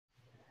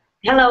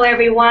Hello,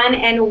 everyone,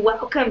 and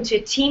welcome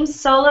to Team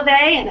Solavei,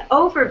 an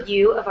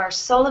overview of our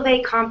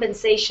Solavei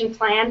compensation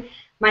plan.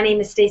 My name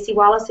is Stacy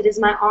Wallace. It is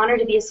my honor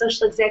to be a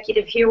social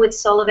executive here with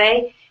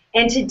Solavei,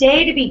 and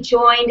today to be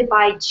joined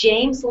by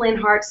James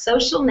Linhart,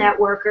 social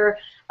networker.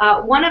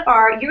 You're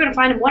going to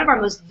find him one of our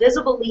most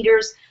visible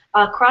leaders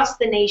across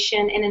the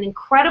nation, and an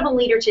incredible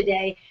leader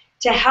today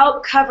to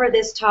help cover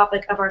this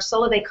topic of our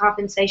Solavei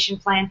compensation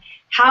plan,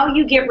 how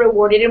you get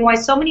rewarded, and why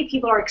so many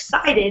people are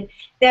excited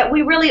that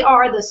we really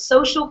are the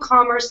social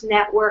commerce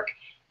network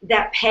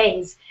that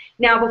pays.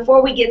 Now,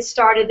 before we get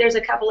started, there's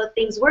a couple of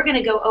things we're going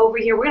to go over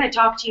here. We're going to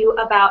talk to you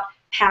about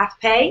path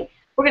pay.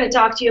 We're going to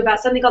talk to you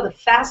about something called the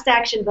fast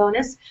action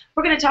bonus.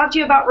 We're going to talk to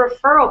you about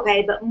referral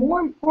pay, but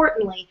more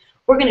importantly,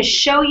 we're going to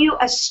show you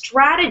a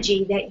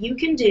strategy that you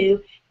can do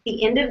at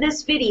the end of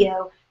this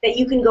video that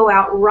you can go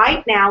out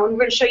right now, and we're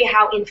going to show you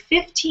how in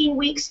 15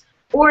 weeks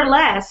or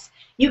less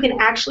you can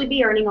actually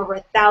be earning over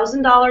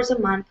 $1,000 a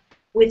month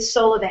with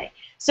Solavei.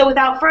 So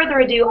without further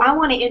ado, I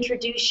want to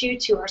introduce you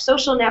to our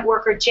social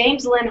networker,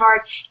 James Linhart.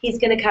 He's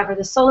going to cover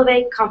the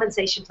Solavei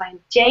compensation plan.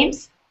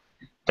 James?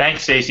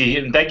 Thanks, Stacey,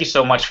 and thank you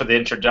so much for the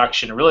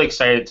introduction. Really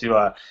excited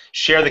to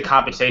share the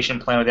compensation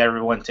plan with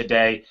everyone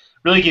today,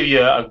 really give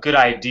you a good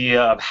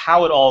idea of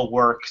how it all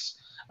works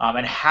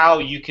and how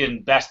you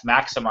can best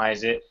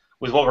maximize it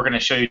with what we're going to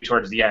show you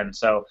towards the end.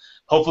 So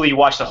hopefully you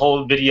watch the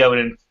whole video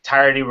in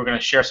entirety. We're going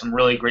to share some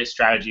really great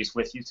strategies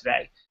with you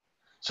today.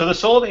 So the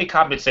Solavei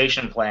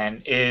compensation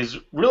plan is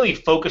really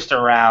focused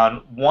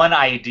around one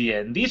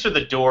idea, and these are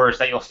the doors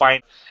that you'll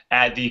find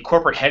at the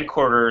corporate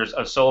headquarters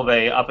of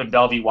Solavei up in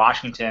Bellevue,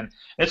 Washington.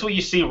 That's what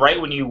you see right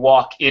when you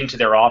walk into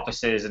their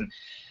offices. And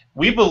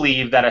we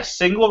believe that a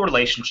single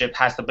relationship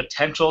has the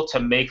potential to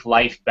make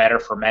life better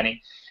for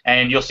many.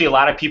 And you'll see a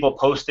lot of people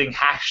posting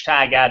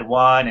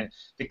 #add1 and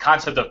the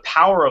concept of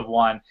power of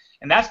one.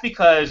 And that's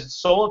because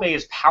Solavei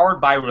is powered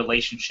by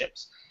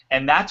relationships.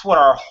 And that's what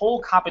our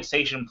whole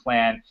compensation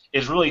plan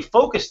is really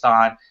focused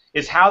on,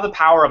 is how the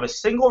power of a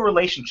single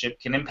relationship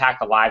can impact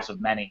the lives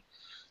of many.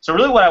 So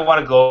really what I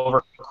want to go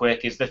over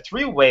quick is the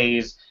 3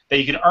 ways that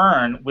you can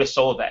earn with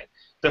Solavei.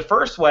 The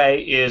first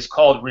way is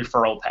called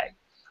referral pay.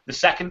 The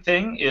second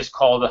thing is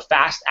called a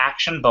fast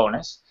action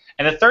bonus.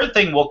 And the third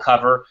thing we'll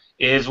cover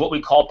is what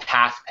we call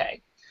path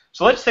pay.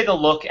 So let's take a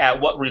look at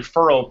what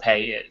referral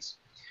pay is.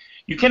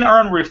 You can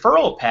earn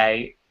referral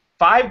pay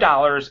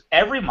 $5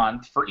 every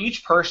month for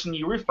each person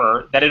you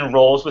refer that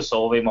enrolls with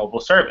Solavei Mobile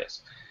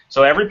Service.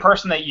 So every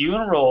person that you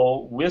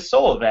enroll with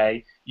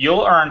Solavei,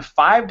 you'll earn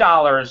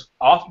 $5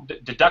 off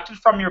deducted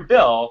from your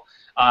bill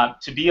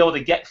to be able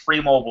to get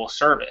free mobile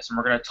service. And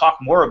we're going to talk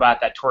more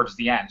about that towards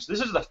the end. So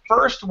this is the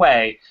first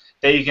way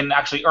that you can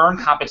actually earn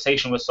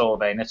compensation with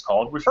Solavei, and it's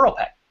called referral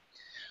pay.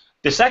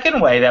 The second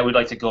way that we'd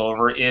like to go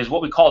over is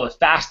what we call the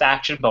fast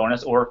action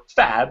bonus, or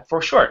FAB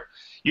for short.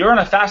 You earn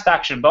a fast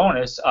action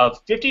bonus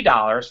of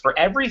 $50 for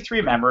every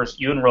 3 members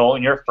you enroll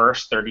in your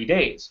first 30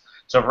 days.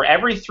 So for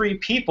every 3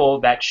 people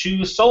that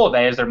choose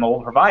Solavei as their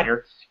mobile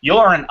provider, you'll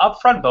earn an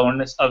upfront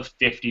bonus of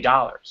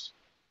 $50.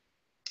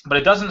 But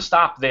it doesn't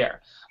stop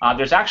there.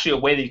 There's actually a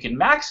way that you can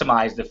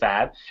maximize the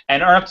FAB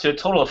and earn up to a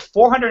total of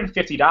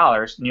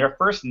 $450 in your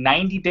first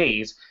 90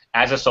 days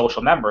as a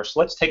social member.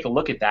 So let's take a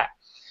look at that.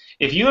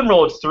 If you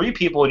enrolled 3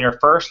 people in your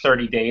first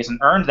 30 days and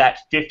earned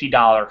that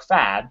 $50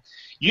 FAB,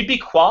 you'd be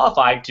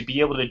qualified to be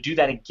able to do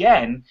that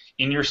again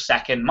in your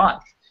second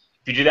month.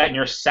 If you do that in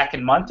your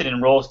second month and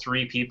enroll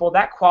 3 people,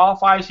 that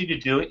qualifies you to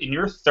do it in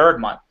your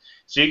third month.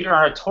 So you can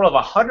earn a total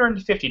of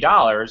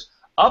 $150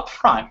 up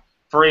front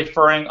for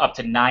referring up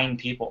to 9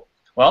 people.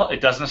 Well,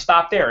 it doesn't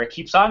stop there. It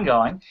keeps on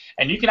going,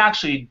 and you can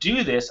actually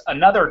do this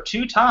another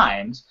 2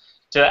 times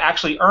to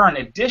actually earn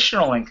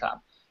additional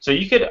income. So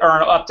you could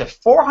earn up to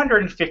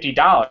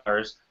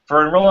 $450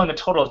 for enrolling a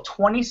total of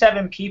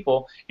 27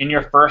 people in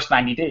your first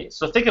 90 days.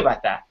 So think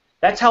about that.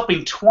 That's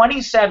helping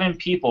 27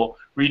 people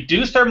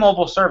reduce their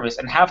mobile service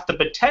and have the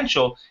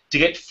potential to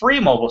get free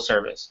mobile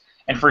service.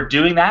 And for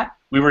doing that,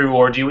 we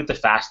reward you with the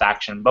fast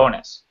action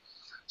bonus.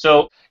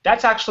 So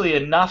that's actually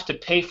enough to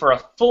pay for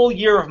a full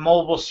year of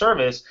mobile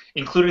service,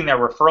 including their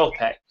referral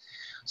pay.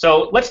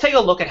 So let's take a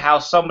look at how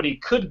somebody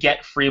could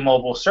get free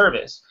mobile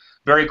service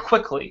very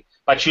quickly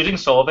by choosing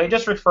Solavei and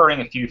just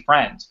referring a few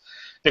friends.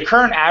 The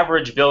current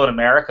average bill in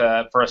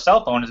America for a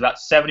cell phone is about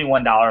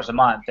 $71 a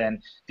month,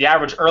 and the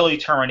average early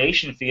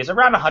termination fee is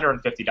around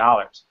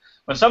 $150.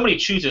 When somebody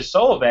chooses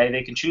Solavei,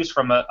 they can choose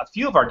from a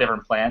few of our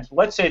different plans.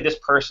 Let's say this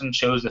person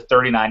chose the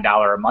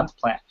 $39 a month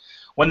plan.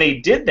 When they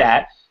did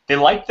that, they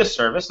liked the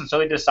service, and so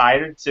they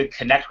decided to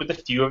connect with a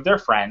few of their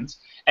friends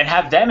and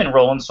have them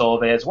enroll in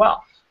Solavei as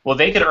well. Well,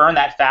 they could earn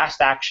that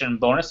fast action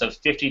bonus of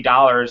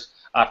 $50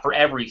 for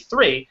every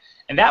 3,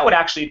 and that would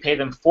actually pay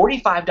them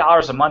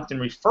 $45 a month in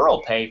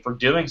referral pay for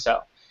doing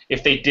so.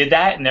 If they did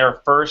that in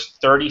their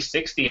first 30,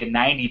 60, and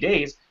 90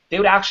 days, they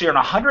would actually earn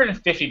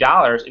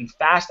 $150 in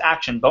fast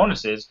action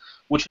bonuses,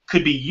 which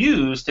could be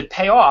used to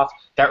pay off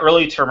that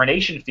early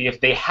termination fee if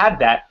they had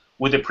that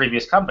with the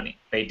previous company.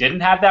 If they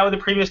didn't have that with the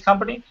previous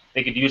company,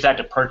 they could use that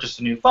to purchase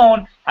a new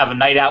phone, have a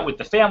night out with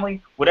the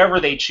family, whatever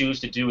they choose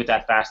to do with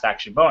that fast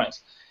action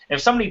bonus. And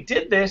if somebody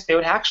did this, they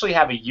would actually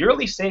have a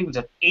yearly savings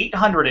of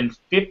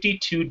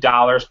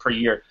 $852 per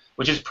year,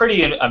 which is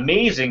pretty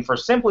amazing for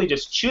simply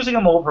just choosing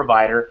a mobile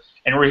provider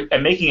and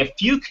making a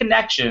few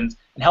connections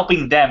and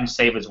helping them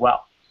save as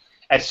well.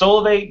 At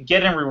Solavei,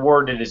 getting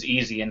rewarded is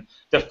easy, and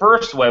the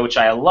first way, which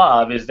I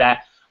love, is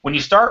that when you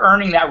start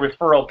earning that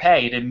referral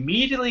pay, it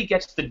immediately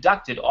gets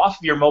deducted off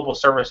of your mobile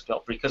service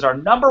bill, because our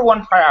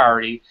 #1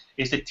 priority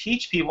is to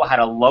teach people how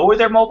to lower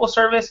their mobile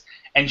service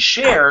and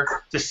share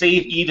to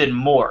save even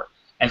more.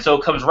 And so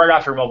it comes right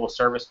off your mobile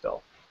service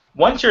bill.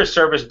 Once your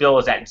service bill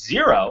is at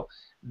 0,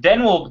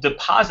 then we'll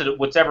deposit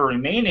whatever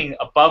remaining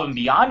above and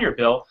beyond your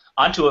bill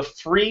onto a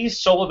free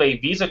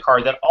Solavei Visa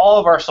card that all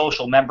of our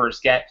social members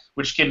get,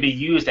 which can be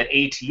used at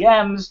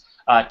ATMs,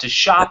 to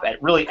shop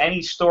at really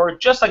any store,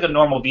 just like a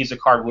normal Visa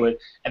card would,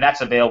 and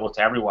that's available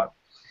to everyone.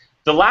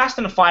 The last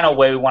and final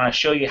way we want to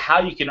show you how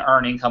you can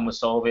earn income with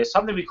Solavei is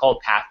something we call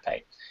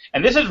PathPay.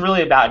 And this is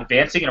really about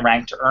advancing in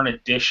rank to earn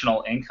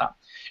additional income.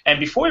 And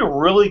before we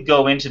really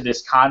go into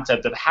this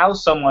concept of how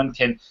someone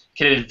can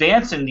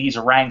advance in these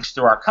ranks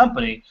through our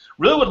company,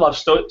 really would love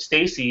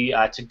Stacy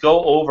to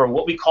go over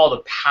what we call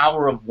the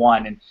power of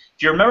one. And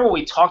if you remember what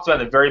we talked about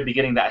at the very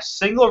beginning, that a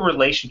single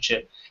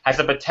relationship has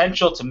the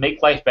potential to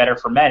make life better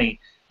for many,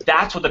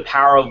 that's what the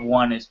power of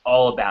one is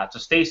all about. So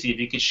Stacy, if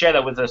you could share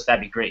that with us,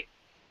 that'd be great.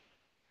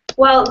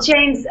 Well,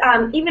 James,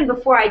 even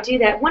before I do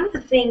that, one of the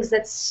things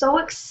that's so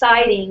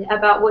exciting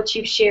about what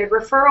you've shared,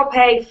 referral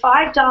pay,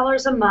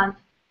 $5 a month,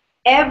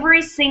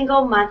 every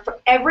single month for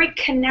every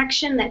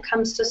connection that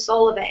comes to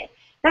Solavei.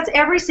 That's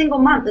every single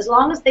month. As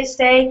long as they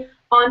stay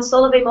on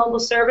Solavei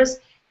mobile service,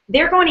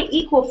 they're going to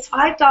equal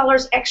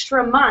 $5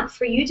 extra a month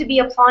for you to be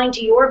applying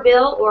to your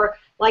bill, or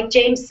like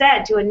James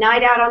said, to a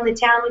night out on the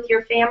town with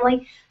your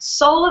family.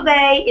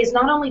 Solavei is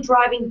not only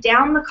driving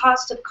down the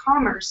cost of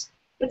commerce,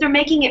 but they're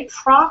making it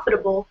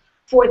profitable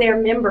for their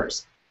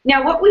members.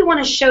 Now, what we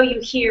want to show you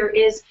here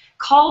is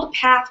called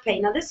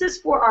PathPay. Now, this is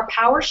for our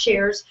power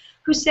shares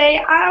who say,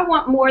 I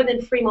want more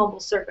than free mobile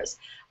service.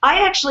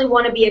 I actually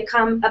want to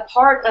become a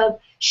part of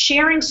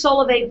sharing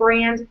Solavei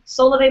brand,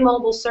 Solavei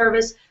mobile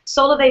service,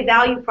 Solavei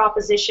value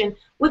proposition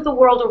with the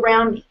world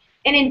around me.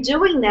 And in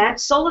doing that,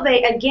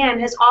 Solavei, again,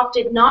 has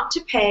opted not to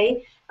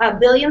pay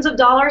billions of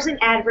dollars in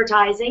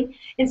advertising.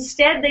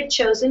 Instead, they've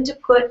chosen to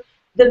put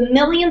the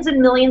millions and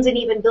millions and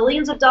even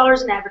billions of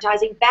dollars in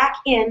advertising back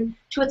in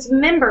to its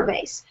member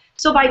base.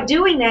 So by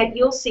doing that,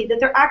 you'll see that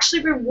they're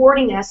actually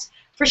rewarding us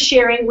for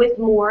sharing with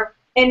more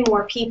and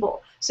more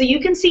people. So you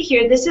can see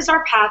here, this is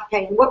our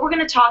PathPay, and what we're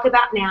going to talk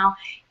about now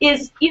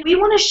is we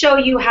want to show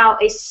you how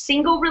a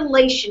single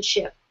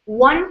relationship,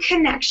 one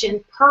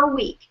connection per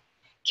week,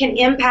 can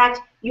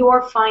impact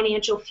your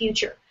financial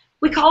future.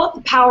 We call it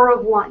the power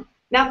of one.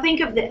 Now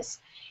think of this.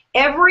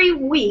 Every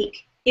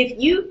week, if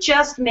you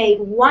just made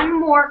one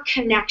more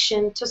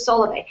connection to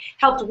Solavei,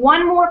 helped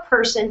one more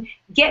person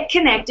get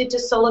connected to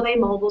Solavei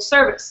mobile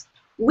service.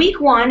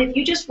 Week 1, if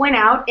you just went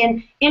out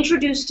and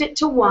introduced it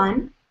to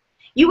one,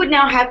 you would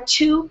now have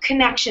 2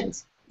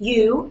 connections,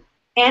 you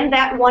and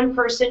that one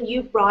person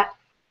you've brought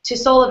to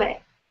Solavei.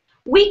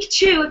 Week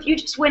 2, if you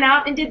just went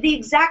out and did the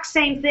exact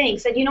same thing,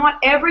 said, you know what,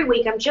 every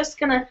week I'm just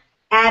going to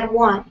add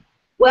one.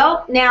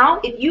 Well,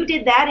 now, if you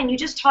did that and you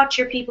just taught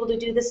your people to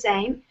do the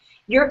same,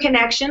 your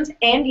connections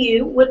and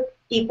you would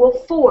equal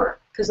 4,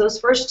 because those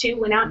first 2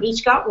 went out and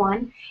each got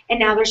 1, and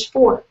now there's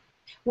 4.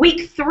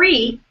 Week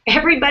 3,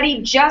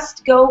 everybody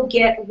just go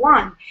get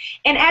 1.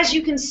 And as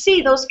you can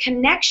see, those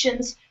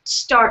connections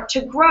start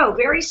to grow,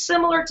 very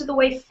similar to the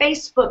way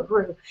Facebook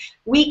grew.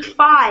 Week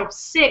 5,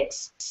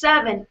 6,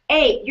 7,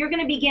 8, you're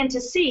going to begin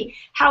to see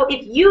how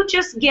if you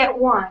just get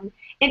 1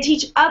 and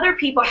teach other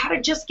people how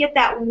to just get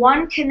that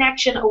 1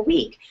 connection a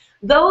week,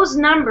 those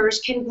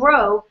numbers can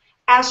grow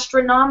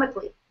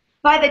astronomically.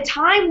 By the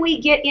time we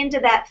get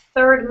into that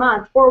 3rd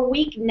month, or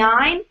week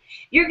 9,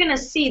 you're going to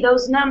see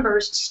those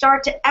numbers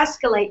start to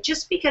escalate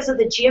just because of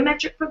the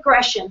geometric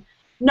progression,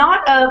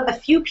 not of a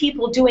few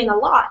people doing a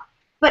lot,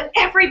 but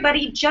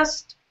everybody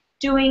just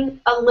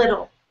doing a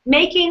little,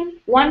 making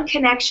 1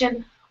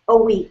 connection a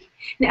week.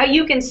 Now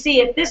you can see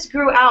if this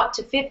grew out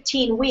to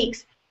 15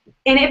 weeks,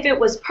 and if it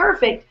was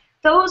perfect,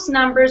 those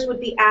numbers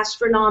would be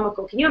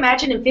astronomical. Can you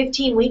imagine in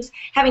 15 weeks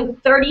having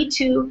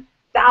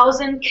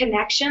 32,000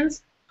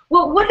 connections?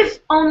 Well, what if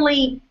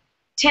only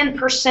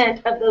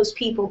 10% of those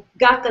people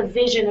got the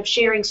vision of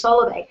sharing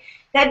Solavei?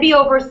 That'd be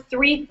over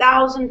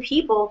 3,000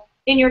 people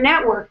in your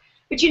network.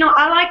 But you know,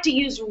 I like to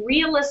use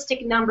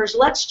realistic numbers.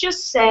 Let's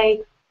just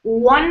say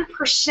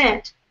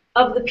 1%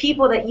 of the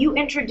people that you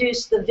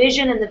introduce the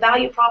vision and the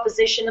value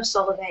proposition of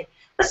Solavei,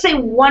 let's say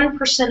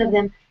 1% of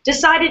them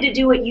decided to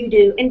do what you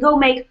do and go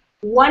make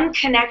 1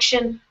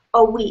 connection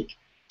a week.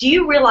 Do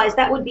you realize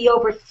that would be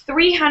over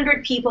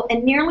 300 people,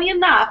 and nearly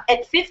enough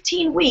at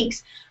 15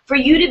 weeks for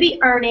you to be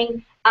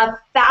earning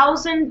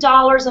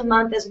 $1,000 a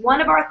month as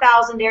one of our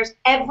thousandaires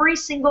every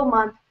single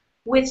month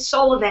with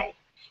Solavei?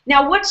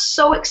 Now, what's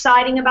so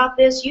exciting about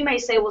this? You may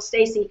say, well,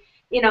 Stacy,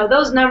 you know,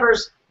 those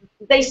numbers,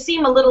 they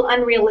seem a little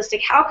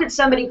unrealistic. How could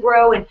somebody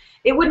grow and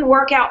it wouldn't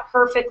work out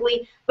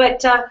perfectly?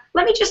 But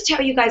let me just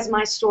tell you guys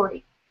my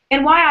story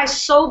and why I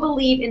so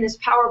believe in this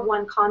Power of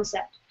One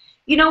concept.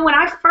 You know, when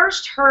I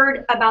first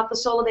heard about the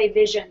Solavei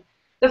vision,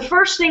 the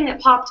first thing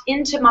that popped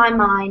into my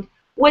mind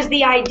was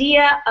the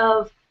idea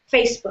of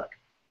Facebook.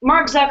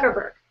 Mark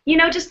Zuckerberg, you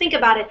know, just think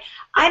about it.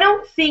 I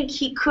don't think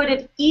he could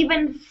have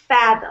even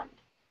fathomed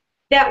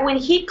that when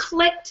he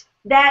clicked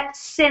that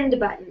send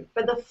button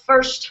for the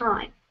first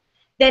time,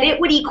 that it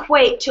would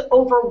equate to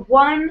over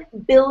 1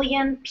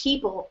 billion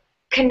people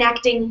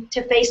connecting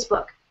to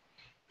Facebook.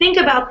 Think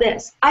about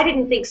this. I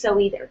didn't think so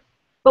either.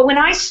 But when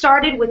I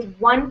started with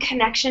one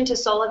connection to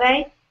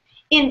Solavei,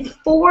 in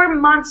 4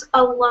 months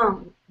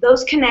alone,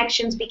 those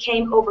connections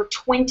became over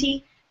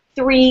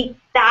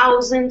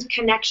 23,000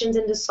 connections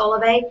into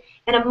Solavei,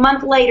 and a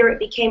month later it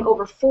became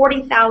over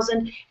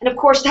 40,000. And of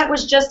course, that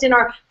was just in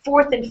our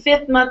 4th and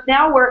 5th month.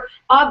 Now we're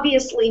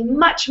obviously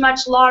much,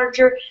 much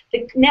larger.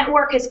 The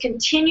network has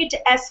continued to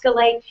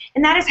escalate,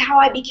 and that is how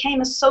I became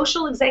a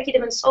social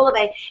executive in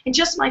Solavei in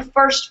just my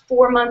first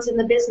 4 months in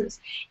the business.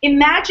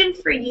 Imagine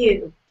for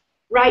you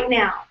right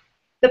now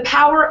the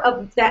power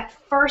of that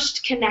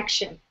first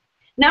connection.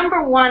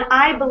 Number one,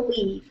 I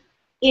believe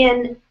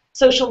in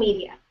social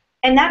media,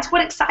 and that's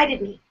what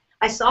excited me.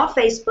 I saw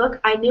Facebook.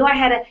 I knew I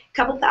had a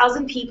couple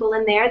thousand people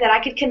in there that I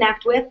could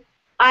connect with.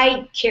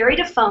 I carried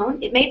a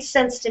phone. It made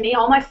sense to me.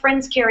 All my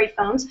friends carry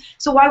phones,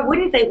 so why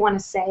wouldn't they want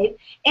to save?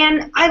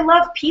 And I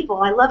love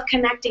people. I love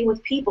connecting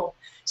with people.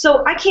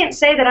 So I can't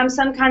say that I'm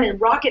some kind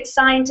of rocket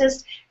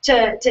scientist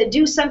to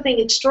do something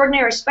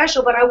extraordinary or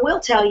special, but I will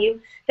tell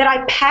you that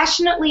I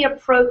passionately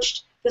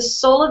approached the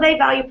Solavei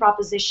value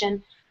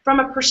proposition from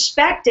a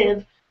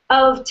perspective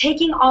of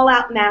taking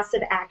all-out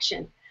massive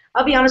action.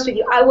 I'll be honest with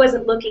you, I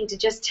wasn't looking to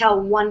just tell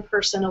one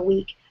person a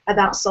week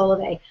about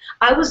Solavei.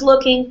 I was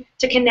looking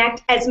to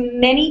connect as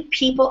many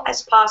people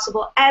as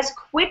possible, as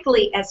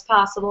quickly as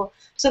possible,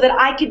 so that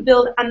I could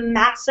build a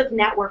massive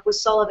network with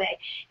Solavei.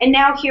 And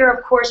now here,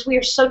 of course, we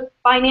are so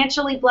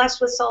financially blessed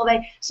with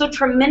Solavei, so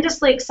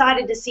tremendously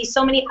excited to see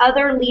so many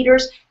other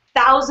leaders,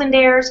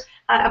 thousandaires.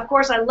 Of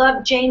course, I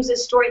love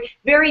James's story,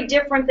 very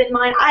different than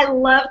mine. I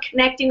love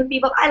connecting with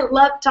people. I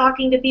love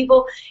talking to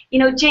people. You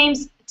know,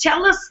 James,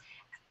 tell us,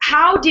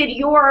 how did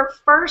your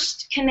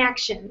first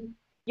connection,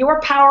 your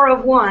Power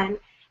of One,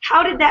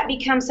 how did that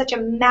become such a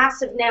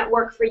massive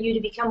network for you to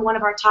become one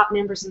of our top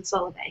members in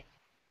Solavei?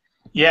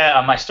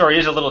 Yeah, my story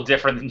is a little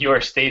different than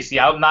yours, Stacy.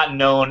 I'm not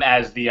known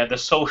as the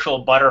social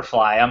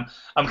butterfly.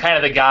 I'm kind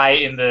of the guy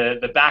in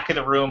the back of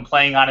the room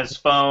playing on his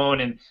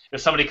phone, and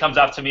if somebody comes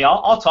up to me,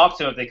 I'll talk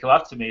to them if they come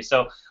up to me.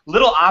 So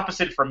little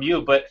opposite from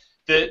you, but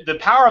the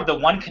power of the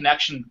one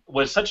connection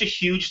was such a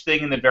huge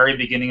thing in the very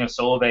beginning of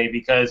Solavei,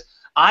 because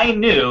I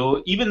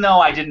knew, even though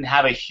I didn't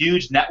have a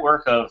huge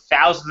network of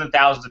thousands and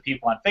thousands of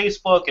people on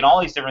Facebook and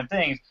all these different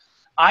things,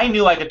 I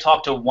knew I could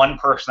talk to one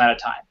person at a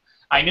time.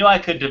 I knew I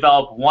could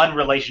develop one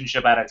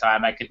relationship at a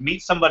time. I could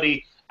meet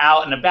somebody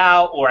out and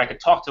about, or I could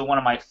talk to one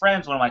of my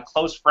friends, one of my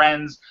close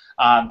friends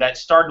that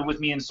started with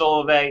me in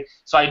Solavei.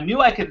 So I knew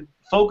I could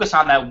focus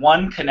on that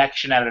one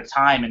connection at a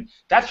time, and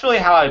that's really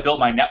how I built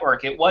my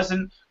network. It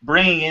wasn't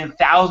bringing in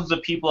thousands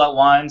of people at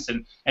once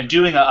and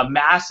doing a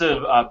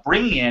massive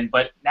bringing in,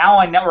 but now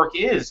my network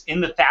is in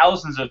the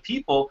thousands of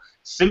people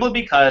simply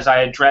because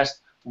I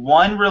addressed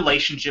one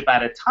relationship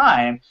at a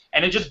time,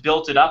 and it just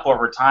built it up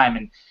over time.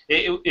 And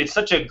it's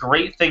such a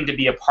great thing to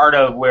be a part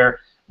of, where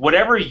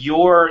whatever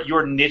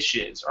your niche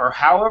is, or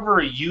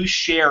however you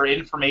share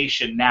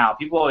information now,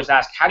 people always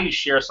ask, how do you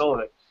share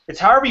Solavei? It's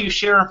however you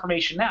share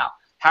information now.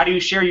 How do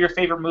you share your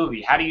favorite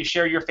movie? How do you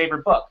share your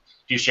favorite book?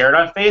 Do you share it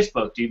on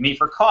Facebook? Do you meet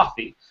for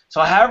coffee? So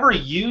however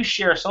you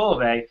share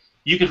Solavei,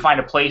 you can find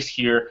a place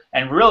here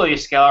and really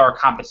scale our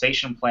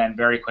compensation plan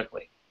very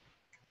quickly.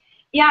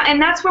 Yeah,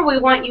 and that's where we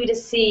want you to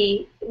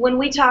see when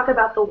we talk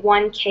about the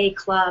 1K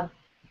Club.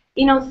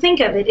 You know,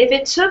 think of it. If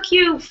it took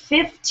you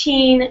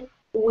 15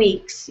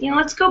 weeks, you know,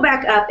 let's go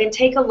back up and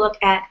take a look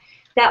at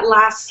that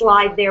last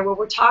slide there where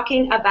we're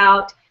talking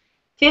about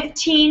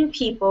 15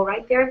 people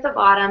right there at the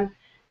bottom.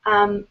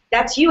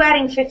 That's you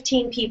adding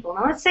 15 people.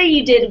 Now, let's say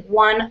you did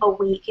one a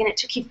week, and it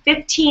took you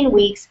 15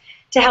 weeks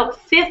to help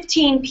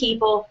 15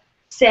 people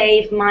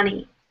save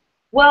money.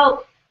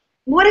 Well,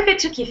 what if it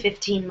took you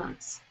 15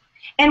 months?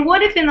 And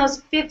what if in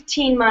those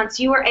 15 months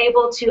you were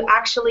able to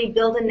actually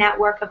build a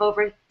network of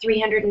over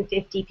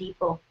 350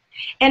 people?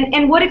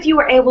 And what if you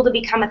were able to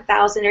become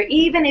 1,000, or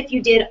even if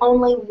you did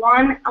only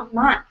one a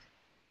month?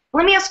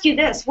 Let me ask you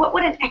this. What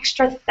would an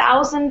extra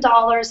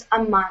 $1,000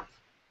 a month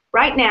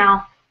right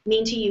now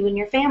mean to you and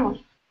your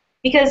family?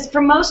 Because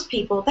for most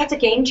people, that's a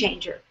game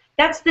changer.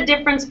 That's the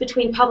difference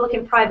between public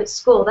and private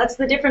school. That's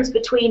the difference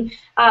between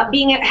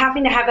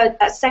having to have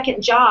a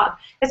second job.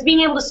 That's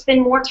being able to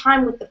spend more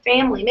time with the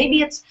family.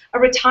 Maybe it's a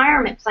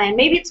retirement plan.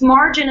 Maybe it's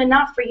margin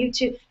enough for you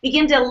to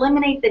begin to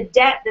eliminate the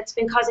debt that's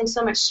been causing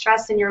so much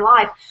stress in your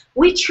life.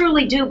 We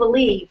truly do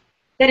believe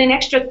that an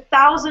extra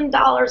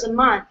 $1,000 a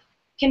month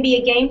can be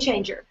a game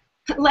changer.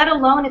 let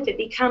alone if it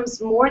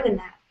becomes more than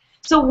that.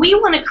 So we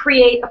want to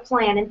create a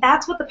plan, and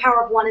that's what the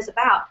Power of One is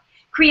about.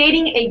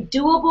 Creating a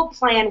doable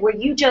plan where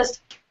you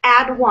just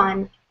add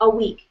one a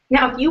week.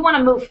 Now, if you want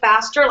to move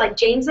faster, like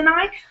James and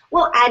I,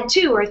 we'll add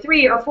 2 or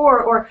 3 or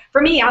 4, or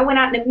for me, I went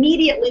out and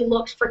immediately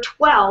looked for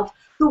 12.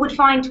 Who would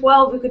find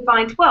 12? Who could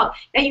find 12?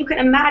 Now, you can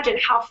imagine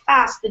how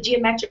fast the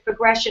geometric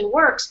progression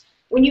works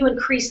when you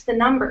increase the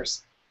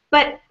numbers.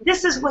 But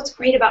this is what's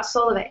great about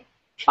Solavei.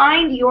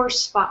 Find your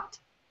spot.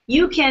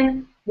 You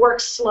can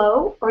work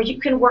slow or you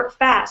can work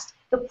fast.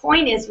 The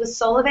point is with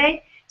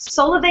Solavei,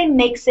 Solavei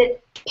makes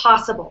it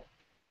possible.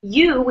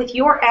 You, with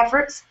your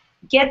efforts,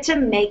 get to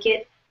make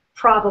it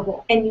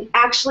probable, and you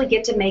actually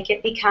get to make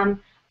it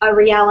become a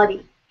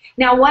reality.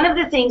 Now, one of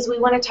the things we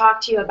want to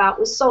talk to you about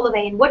with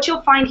Solavei, and what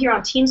you'll find here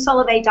on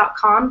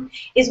teamsolavei.com,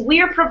 is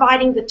we are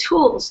providing the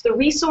tools, the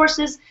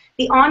resources,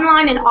 the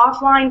online and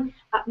offline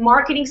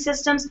marketing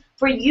systems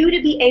for you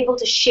to be able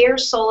to share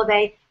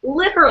Solavei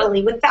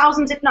literally with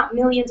thousands, if not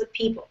millions of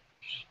people.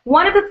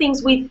 One of the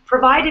things we've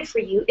provided for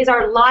you is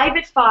our Live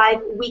at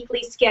 5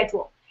 weekly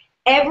schedule.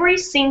 Every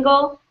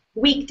single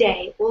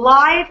weekday,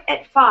 live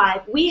at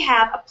 5, we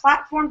have a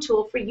platform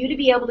tool for you to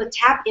be able to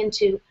tap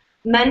into.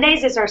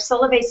 Mondays is our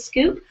Solavei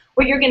Scoop,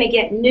 where you're going to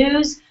get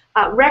news,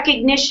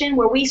 recognition,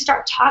 where we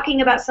start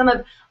talking about some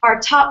of our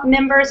top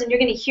members, and you're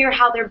going to hear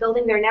how they're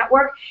building their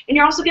network. And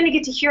you're also going to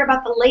get to hear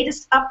about the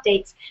latest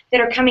updates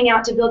that are coming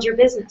out to build your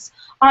business.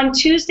 On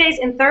Tuesdays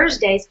and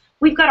Thursdays,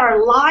 we've got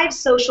our live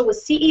social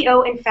with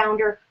CEO and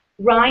founder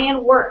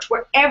Ryan Wirtz,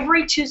 where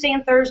every Tuesday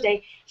and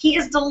Thursday he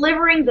is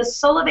delivering the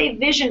Solavei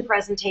Vision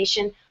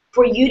presentation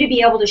for you to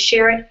be able to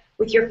share it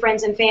with your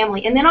friends and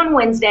family. And then on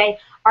Wednesday,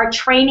 our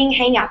training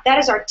hangout. That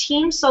is our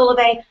Team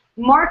Solavei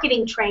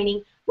marketing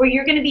training, where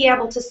you're going to be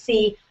able to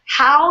see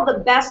how the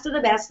best of the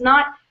best,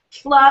 not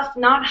fluff,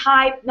 not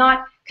hype,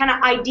 not kind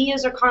of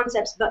ideas or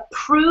concepts, but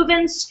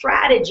proven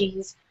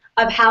strategies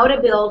of how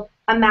to build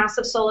a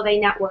massive Solavei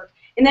network.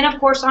 And then, of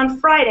course, on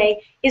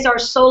Friday is our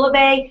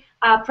Solavei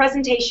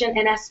presentation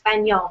in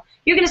Espanol.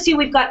 You're going to see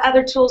we've got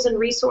other tools and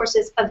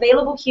resources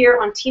available here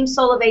on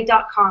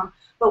teamsolavei.com,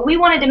 but we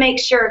wanted to make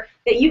sure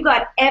that you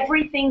got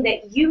everything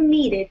that you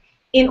needed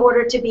in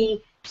order to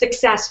be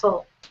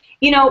successful.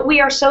 You know, we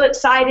are so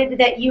excited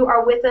that you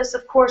are with us.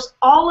 Of course,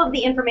 all of the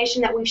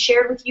information that we've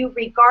shared with you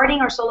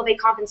regarding our Solavei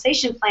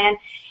compensation plan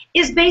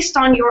is based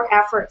on your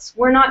efforts.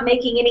 We're not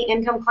making any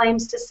income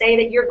claims to say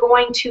that you're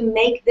going to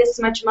make this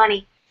much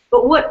money.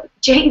 But what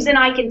James and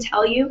I can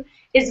tell you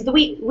is that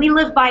we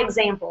live by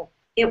example.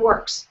 It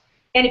works.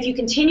 And if you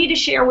continue to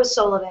share with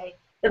Solavei,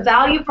 the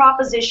value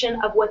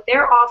proposition of what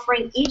they're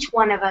offering each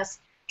one of us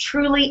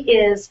truly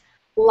is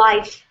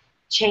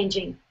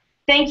life-changing.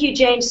 Thank you,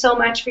 James, so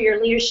much for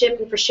your leadership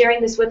and for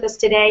sharing this with us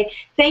today.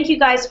 Thank you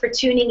guys for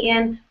tuning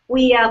in.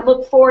 We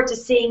look forward to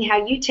seeing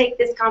how you take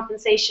this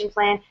compensation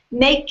plan,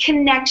 make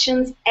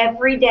connections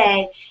every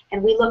day,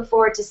 and we look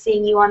forward to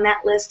seeing you on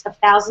that list of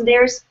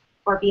thousandaires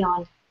or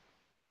beyond.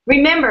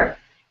 Remember,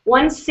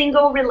 one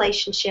single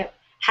relationship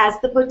has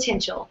the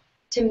potential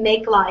to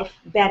make life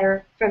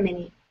better for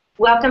many.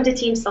 Welcome to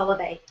Team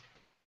Solavei.